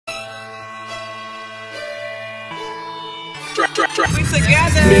We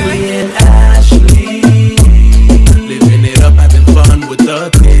together. Millie and Ashleigh, living it up, having fun with the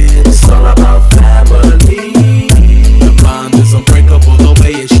kids. It's all about family. The bond is unbreakable the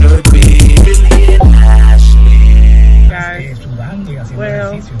way it should be. Millie and Ashleigh. Guys,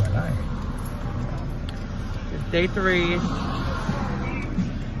 well, it's day 3.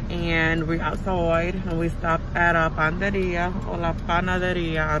 And we're outside and we stopped at a panaderia or la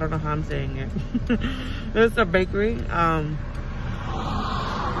panaderia. I don't know how I'm saying it. It's a bakery.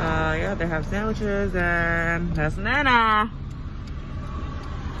 Yeah, they have sandwiches and that's Nana.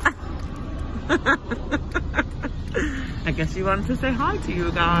 I guess she wanted to say hi to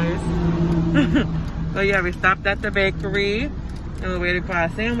you guys. So yeah, we stopped at the bakery and we're waiting for our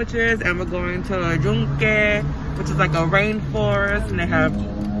sandwiches and we're going to Yunque, which is like a rainforest, and they have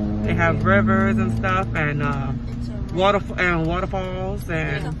rivers and stuff and waterfalls and like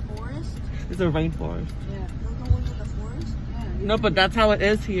a forest? It's a rainforest. Yeah. Don't go into the forest? Yeah. No, but that's how it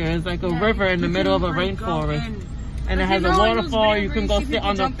is here. It's like a river in the middle of a rainforest. And it has a waterfall. You can go sit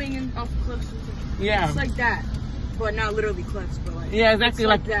on the jumping off cliffs. Yeah. It's like that. But not literally cliffs, but like yeah, exactly.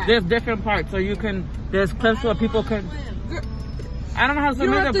 Like that. There's different parts. So you can there's cliffs where people can I don't know how to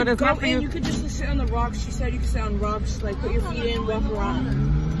swim either, but it's not for you. You could just sit on the rocks. She said you could sit on rocks, like put your feet in, walk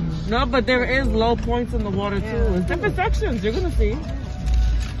around. No, but there is low points in the water too. It's different sections. You're gonna see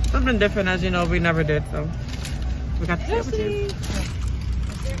something different, as you know. We never did, so we got the sandwiches.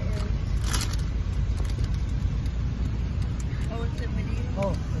 Oh, it's a video.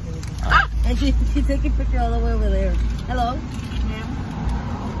 Oh, and she's taking a picture all the way over there. Hello.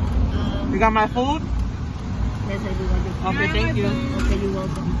 You got my food? Yes, I do. Okay, thank you. Okay, you're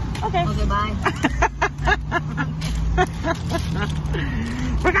welcome. Okay. Okay, bye.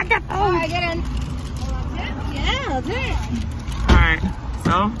 We got that food. Alright, get in. Yeah, that's it. Alright,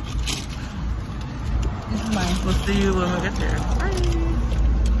 so This is mine. we'll see you when we get there.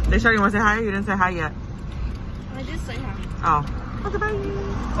 Bye. They sure you want to say hi? You didn't say hi yet. I just say hi. Oh. Okay, bye.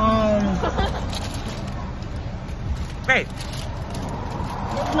 Great.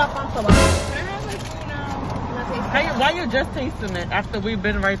 It's not fun so much. Hey, why you just tasting it after we've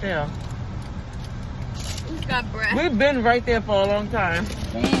been right there? Who's got breath? We've been right there for a long time.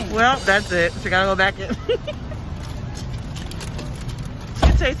 Dang. Well, that's it. She gotta go back in.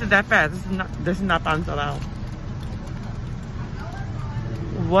 You tasted that fast. This is not pan salado.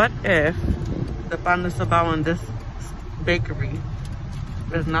 What if the pan de sabao in this bakery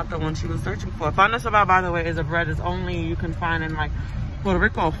is not the one she was searching for? Pan de sabao, by the way, is a bread is only you can find in like Puerto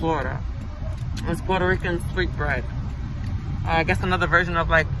Rico or Florida. It's Puerto Rican sweet bread. I guess another version of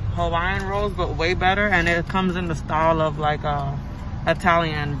like Hawaiian rolls, but way better. And it comes in the style of like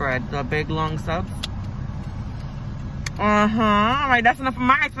Italian bread, the big long subs. All right, that's enough of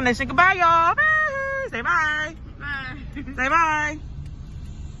my explanation. Goodbye, y'all. Bye. Say bye. Bye. Say bye.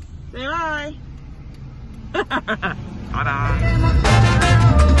 Say bye. Hold on.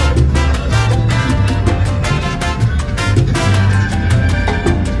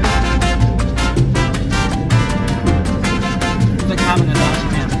 Having a dash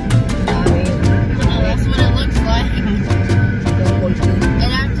cam. That's what it looks like.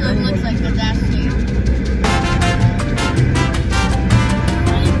 It actually looks like the dash cam.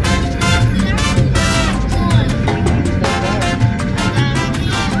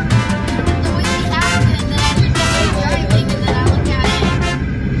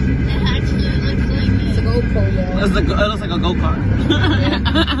 It looks like a go-kart.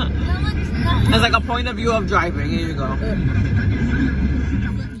 It's like a point of view of driving. Here you go.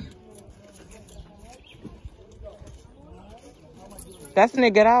 Destiny,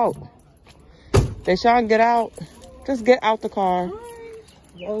 get out. Deshaun, get out. Just get out the car.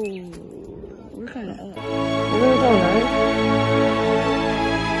 Whoa. We're kind of up. Isn't it so nice?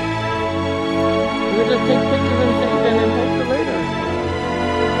 We'll just take pictures and post it later.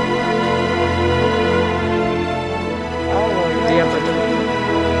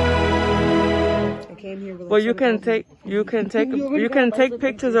 I came here with Well, you can take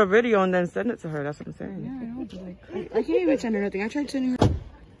pictures or video and then send it to her. That's what I'm saying. Yeah, I know. Like, I can't even send her nothing. I tried sending her.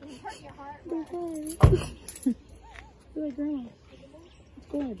 You're like, girl, let's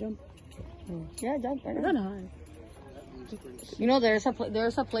go ahead, jump. Yeah, jump. We're gonna hide. You know, there's a place.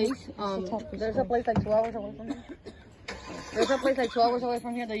 There's a place like 2 hours away from here. There's a place like 2 hours away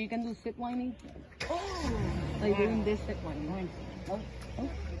from here that you can do zip lining. Oh, like doing this zip lining. Oh.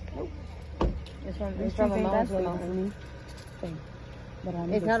 It's from a mountain.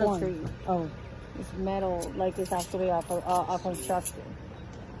 It's not a tree. Oh, it's metal. Like it's actually a construction.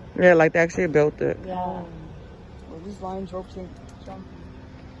 Yeah, like they actually built it. Yeah. Well, these lines, ropes, and jump.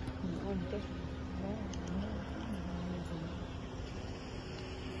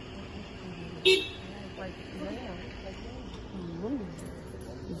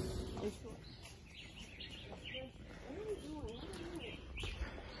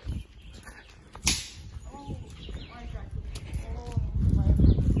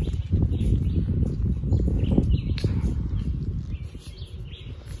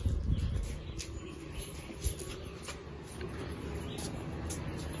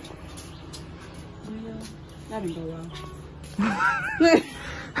 That didn't go well.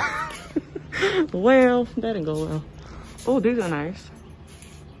 Well, that didn't go well. Oh, these are nice.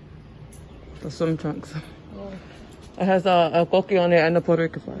 The swim trunks. Oh. It has a coqui on it and the Puerto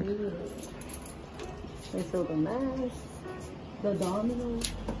Rico flag. They sell the masks, the dominoes.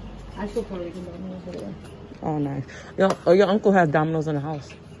 I still Puerto Rican dominoes over there. Oh, nice. Your uncle has dominoes in the house.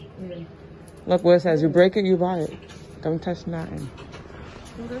 Yeah. Look where it says, you break it, you buy it. Don't touch nothing.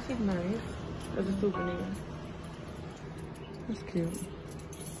 Oh, this is nice. That's a souvenir. That's cute.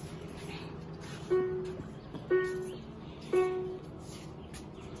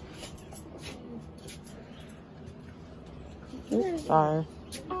 Oops, sorry.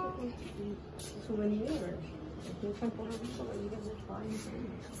 Souvenir. From Puerto Rico that you can just find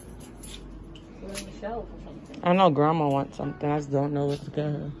on the shelf or something. I know grandma wants something. I just don't know what to get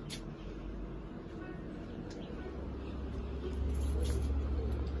her.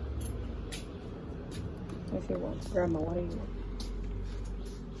 If you want, grandma, what do you want?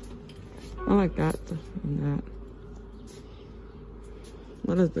 I like that and that.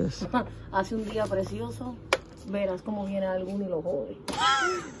 What is this? Hace un día precioso. Verás cómo viene alguno y lo jode.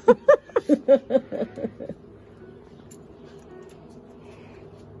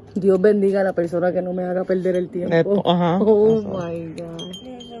 Dios bendiga a la persona que no me haga perder el tiempo. Oh my God.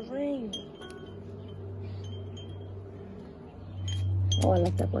 There's a ring.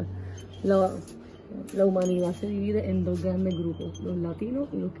 Hola, pues. La humanidad se divide en dos grandes grupos, los latinos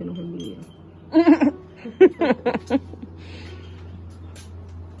y los que nos envidian.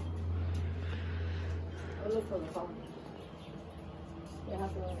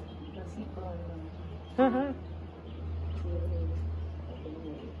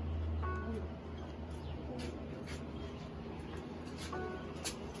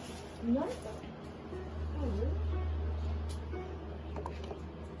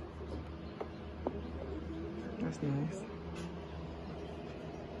 That's nice.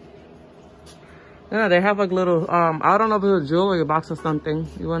 Yeah, they have like little, I don't know if it's a jewelry box or something.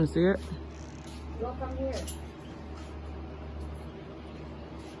 You want to see it? No, come here.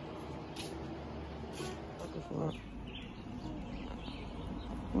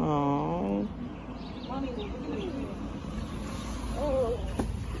 Oh.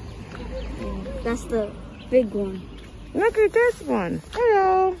 That's the big one. Look at this one.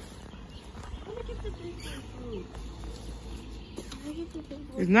 Hello.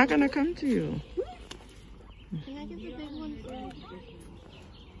 It's not gonna come to you. Can I get the big one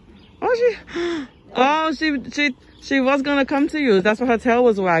Oh, she was gonna come to you. That's why her tail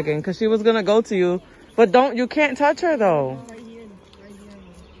was wagging, because she was gonna go to you. But you can't touch her though. Right here.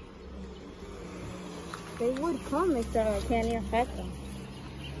 They would come if the candy affect them.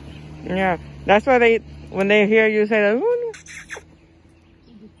 Yeah, that's why when they hear you say that, "Ooh,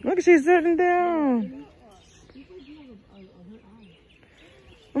 look, she's sitting down."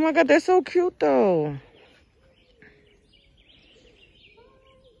 Oh my God, they're so cute though.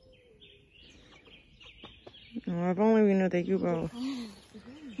 Oh, if only we knew that you both.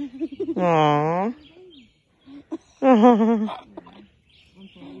 Aww. I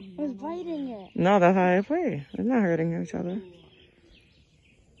was biting it. No, that's how they play. It's not hurting each other.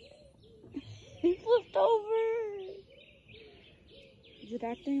 He flipped over. Is it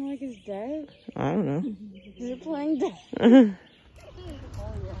acting like it's dead? I don't know. Is it playing dead?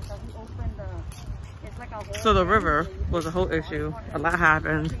 So the river was a whole issue. A lot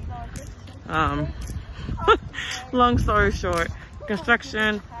happened. Long story short,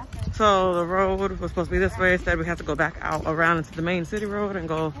 construction. So the road was supposed to be this way. Instead, we had to go back out around into the main city road and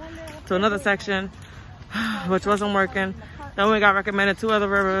go to another section, which wasn't working. Then we got recommended 2 other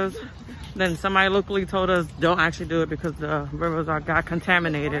rivers. Then somebody locally told us don't actually do it because the rivers got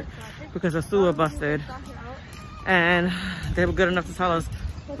contaminated because the sewer busted. And they were good enough to tell us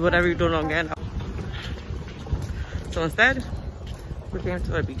whatever you do, don't get out. So instead, we came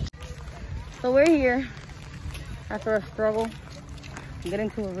to a beach. So we're here after a struggle getting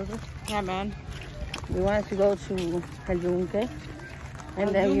to a river. Yeah, man. We wanted to go to Yunque, and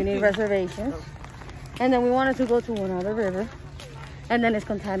then you need reservations. And then we wanted to go to another river, and then it's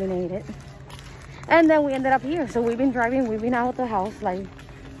contaminated. And then we ended up here. So we've been driving, we've been out of the house like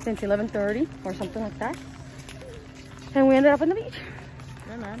since 11:30 or something like that. And we ended up on the beach.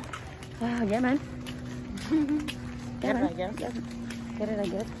 Yeah, man. Yeah, man. Get it, I guess. Yeah. Get it, I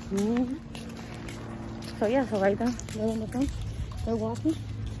guess. Mm-hmm. So yeah, so right now they're on the phone. They're walking.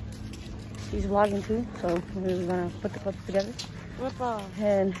 She's vlogging too, so we're gonna put the clips together.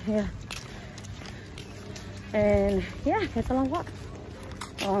 And yeah, it's a long walk.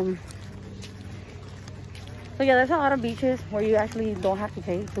 So yeah, there's a lot of beaches where you actually don't have to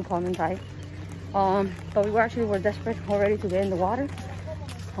pay to come inside. But we were desperate already to get in the water.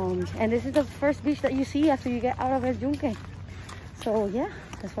 And this is the first beach that you see after you get out of Yunque. So yeah,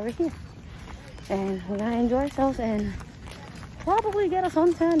 that's why we're here. And we're gonna enjoy ourselves and probably get a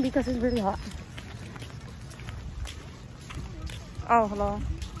suntan because it's really hot. Oh, hello.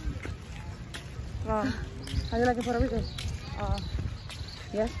 Hello. How you liking Puerto Rico?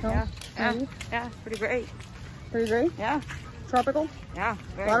 Yes, no? Yeah, pretty great. Pretty great? Yeah. Tropical? Yeah.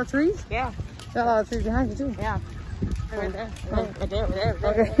 A lot of trees? Yeah. Got a lot of trees behind you too. Yeah. Right there. Right there.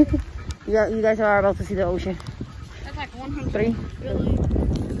 Okay. You guys are about to see the ocean. That's like 100. 3.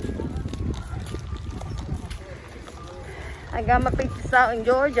 I got my pictures out in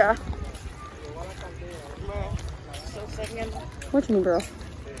Georgia. What you mean, girl?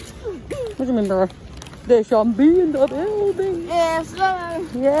 What you mean, girl? There shall be in the building. Yes, sir.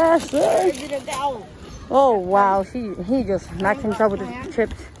 Yes, sir. Oh wow, he just knocked himself with his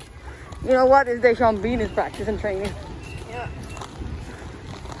chips. You know what? It's Deshaun Bean is practice and training. Yeah.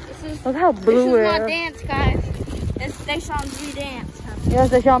 Look how blue it is. This is my dance, guys. It's Deshaun B dance. Yes,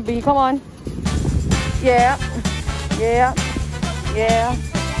 Deshaun B. Come on. Yeah. Yeah. Yeah.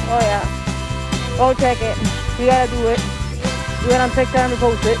 Oh yeah. Go check it. You gotta do it. Do it on TikTok and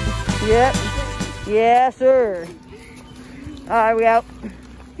post it. Yep. Yes, sir. Alright, we out.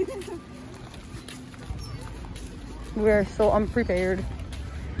 We're so unprepared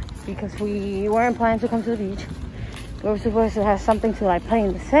because we weren't planning to come to the beach. We were supposed to have something to like play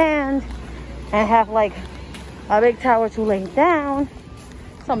in the sand and have like a big tower to lay down,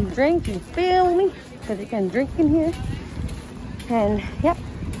 some drink, you feel me? Because you can drink in here. And yep,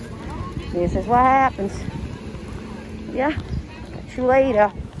 this is what happens. Yeah, catch you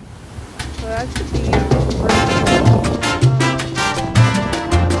later. So that's the beach.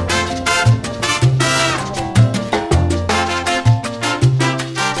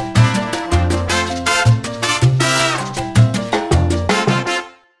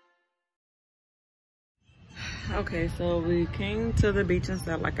 Okay, so we came to the beach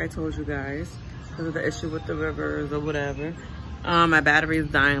instead, like I told you guys, because of the issue with the rivers or whatever. My battery is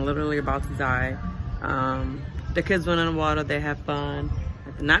dying, literally about to die. The kids went in the water, they had fun.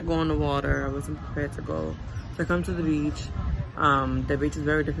 I did not go in the water, I wasn't prepared to go. So I come to the beach. The beach is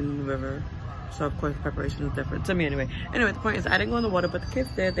very different than the river. So of course preparation is different, to me anyway. Anyway, the point is I didn't go in the water, but the kids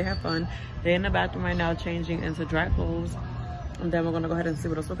did, they had fun. They're in the bathroom right now changing into dry clothes. And then we're gonna go ahead and see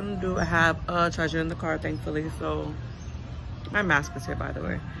what else we're gonna do. I have a charger in the car, thankfully. So my mask is here, by the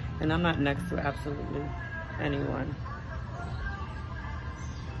way. And I'm not next to absolutely anyone.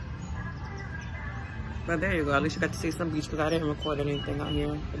 But there you go. At least you got to see some beach because I didn't record anything out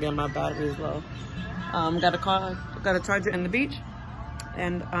here. Again, my battery is low. Got a charger in the beach.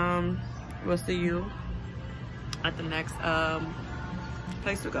 And we'll see you at the next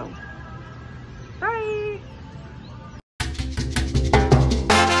place to go. Bye.